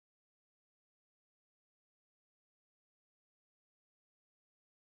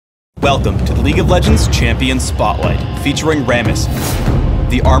Welcome to the League of Legends Champion Spotlight, featuring Rammus,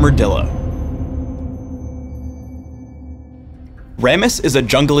 the Armadillo. Rammus is a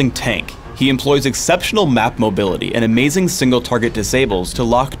jungling tank. He employs exceptional map mobility and amazing single-target disables to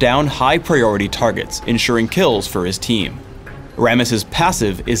lock down high-priority targets, ensuring kills for his team. Rammus's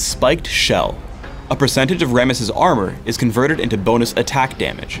passive is Spiked Shell. A percentage of Rammus's armor is converted into bonus attack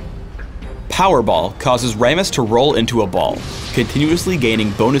damage. Powerball causes Rammus to roll into a ball, continuously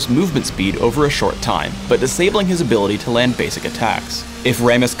gaining bonus movement speed over a short time, but disabling his ability to land basic attacks. If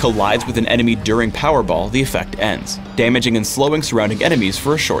Rammus collides with an enemy during Powerball, the effect ends, damaging and slowing surrounding enemies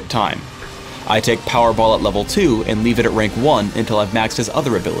for a short time. I take Powerball at level 2 and leave it at rank 1 until I've maxed his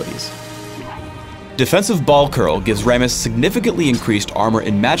other abilities. Defensive Ball Curl gives Rammus significantly increased armor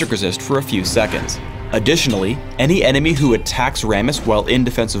and magic resist for a few seconds. Additionally, any enemy who attacks Rammus while in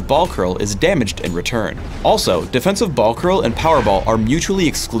Defensive Ball Curl is damaged in return. Also, Defensive Ball Curl and Powerball are mutually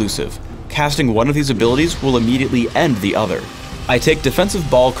exclusive. Casting one of these abilities will immediately end the other. I take Defensive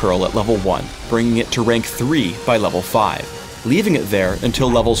Ball Curl at level 1, bringing it to rank 3 by level 5, leaving it there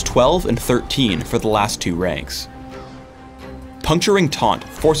until levels 12 and 13 for the last 2 ranks. Puncturing Taunt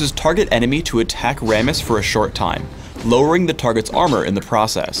forces target enemy to attack Rammus for a short time, lowering the target's armor in the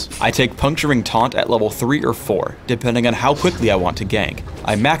process. I take Puncturing Taunt at level 3 or 4, depending on how quickly I want to gank.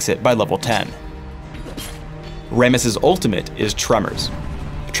 I max it by level 10. Rammus's ultimate is Tremors.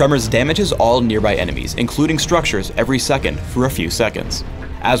 Tremors damages all nearby enemies, including structures, every second for a few seconds.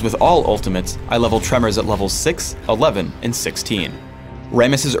 As with all ultimates, I level Tremors at levels 6, 11, and 16.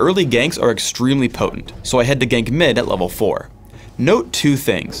 Rammus's early ganks are extremely potent, so I head to gank mid at level 4. Note 2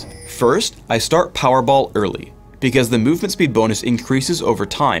 things. First, I start Powerball early. Because the movement speed bonus increases over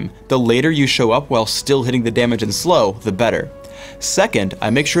time, the later you show up while still hitting the damage and slow, the better. Second,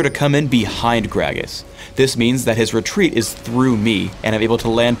 I make sure to come in behind Gragas. This means that his retreat is through me, and I'm able to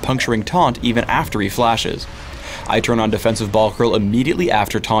land Puncturing Taunt even after he flashes. I turn on Defensive Ball Curl immediately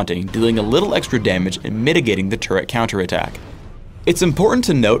after taunting, dealing a little extra damage and mitigating the turret counterattack. It's important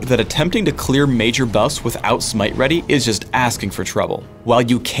to note that attempting to clear major buffs without Smite ready is just asking for trouble. While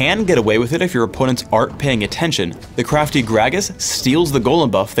you can get away with it if your opponents aren't paying attention, the crafty Gragas steals the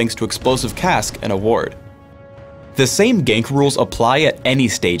Golem buff thanks to Explosive Cask and a ward. The same gank rules apply at any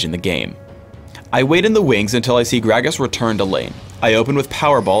stage in the game. I wait in the wings until I see Gragas return to lane. I open with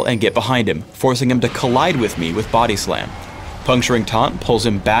Powerball and get behind him, forcing him to collide with me with Body Slam. Puncturing Taunt pulls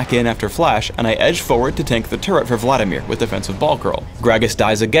him back in after flash, and I edge forward to tank the turret for Vladimir with Defensive Ball Curl. Gragas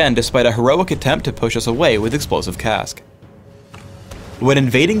dies again despite a heroic attempt to push us away with Explosive Cask. When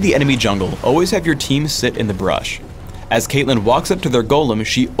invading the enemy jungle, always have your team sit in the brush. As Caitlyn walks up to their golem,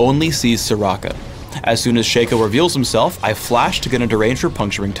 she only sees Soraka. As soon as Shaco reveals himself, I flash to get into range for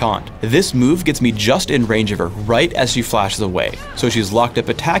Puncturing Taunt. This move gets me just in range of her right as she flashes away, so she's locked up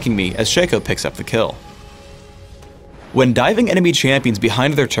attacking me as Shaco picks up the kill. When diving enemy champions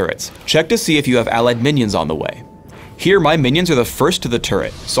behind their turrets, check to see if you have allied minions on the way. Here my minions are the first to the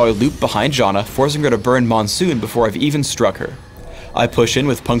turret, so I loop behind Janna, forcing her to burn Monsoon before I've even struck her. I push in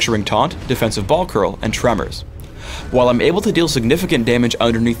with Puncturing Taunt, Defensive Ball Curl, and Tremors. While I'm able to deal significant damage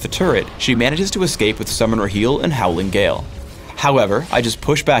underneath the turret, she manages to escape with Summoner Heal and Howling Gale. However, I just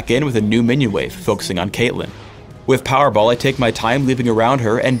push back in with a new minion wave, focusing on Caitlyn. With Powerball I take my time leaping around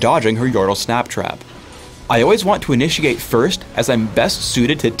her and dodging her Yordle Snap Trap. I always want to initiate first, as I'm best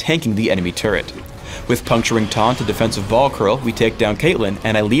suited to tanking the enemy turret. With Puncturing Taunt and Defensive Ball Curl, we take down Caitlyn,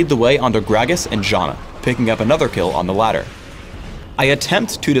 and I lead the way onto Gragas and Janna, picking up another kill on the ladder. I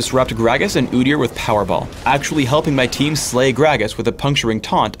attempt to disrupt Gragas and Udyr with Powerball, actually helping my team slay Gragas with a Puncturing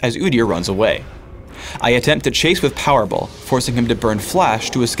Taunt as Udyr runs away. I attempt to chase with Powerball, forcing him to burn Flash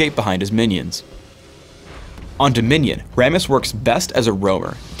to escape behind his minions. Onto Minion, Rammus works best as a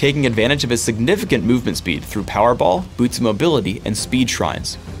roamer, taking advantage of his significant movement speed through Powerball, Boots of Mobility, and Speed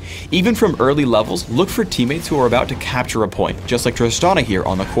Shrines. Even from early levels, look for teammates who are about to capture a point, just like Tristana here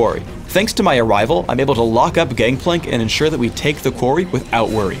on the quarry. Thanks to my arrival, I'm able to lock up Gangplank and ensure that we take the quarry without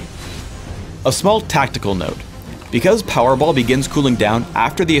worry. A small tactical note. Because Powerball begins cooling down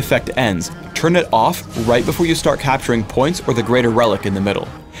after the effect ends, turn it off right before you start capturing points or the Greater Relic in the middle.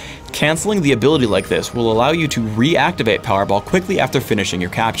 Canceling the ability like this will allow you to reactivate Powerball quickly after finishing your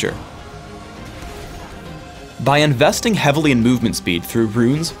capture. By investing heavily in movement speed through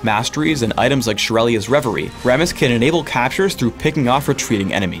runes, masteries, and items like Shirelia's Reverie, Rammus can enable captures through picking off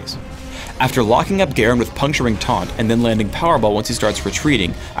retreating enemies. After locking up Garen with Puncturing Taunt and then landing Powerball once he starts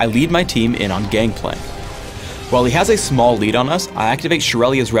retreating, I lead my team in on Gangplank. While he has a small lead on us, I activate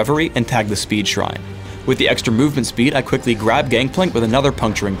Shirelia's Reverie and tag the Speed Shrine. With the extra movement speed, I quickly grab Gangplank with another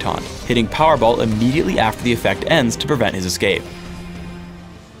Puncturing Taunt, hitting Powerball immediately after the effect ends to prevent his escape.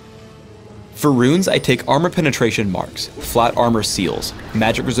 For runes, I take armor penetration marks, flat armor seals,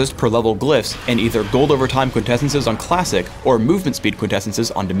 magic resist per level glyphs, and either gold over time quintessences on Classic or movement speed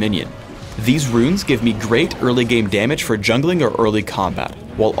quintessences on Dominion. These runes give me great early game damage for jungling or early combat,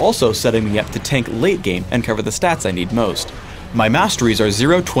 while also setting me up to tank late game and cover the stats I need most. My masteries are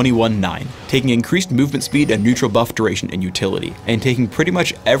 0, 21, 9, taking increased movement speed and neutral buff duration in utility, and taking pretty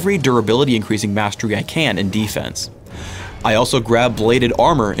much every durability increasing mastery I can in defense. I also grab bladed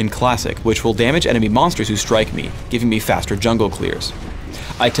armor in Classic, which will damage enemy monsters who strike me, giving me faster jungle clears.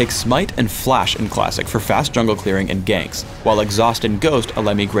 I take Smite and Flash in Classic for fast jungle clearing and ganks, while Exhaust and Ghost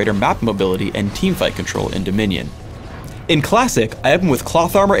allow me greater map mobility and teamfight control in Dominion. In Classic, I open with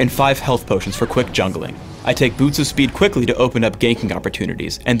Cloth Armor and 5 health potions for quick jungling. I take Boots of Speed quickly to open up ganking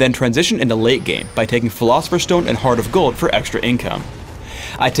opportunities, and then transition into late game by taking Philosopher's Stone and Heart of Gold for extra income.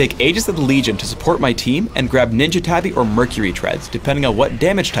 I take Aegis of the Legion to support my team and grab Ninja Tabby or Mercury Treads depending on what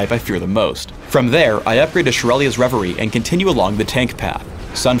damage type I fear the most. From there, I upgrade to Shirelia's Reverie and continue along the tank path.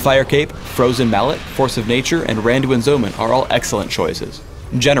 Sunfire Cape, Frozen Mallet, Force of Nature, and Randuin's Omen are all excellent choices.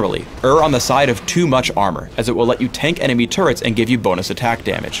 Generally, err on the side of too much armor, as it will let you tank enemy turrets and give you bonus attack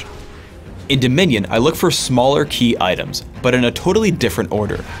damage. In Dominion, I look for smaller key items, but in a totally different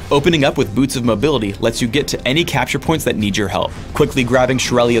order. Opening up with Boots of Mobility lets you get to any capture points that need your help. Quickly grabbing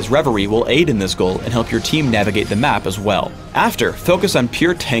Shirelia's Reverie will aid in this goal and help your team navigate the map as well. After, focus on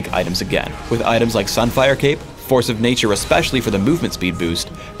pure tank items again, with items like Sunfire Cape, Force of Nature especially for the movement speed boost,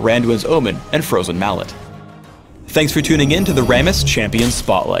 Randuin's Omen, and Frozen Mallet. Thanks for tuning in to the Rammus Champion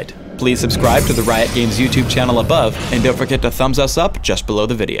Spotlight. Please subscribe to the Riot Games YouTube channel above, and don't forget to thumbs us up just below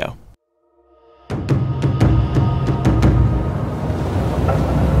the video.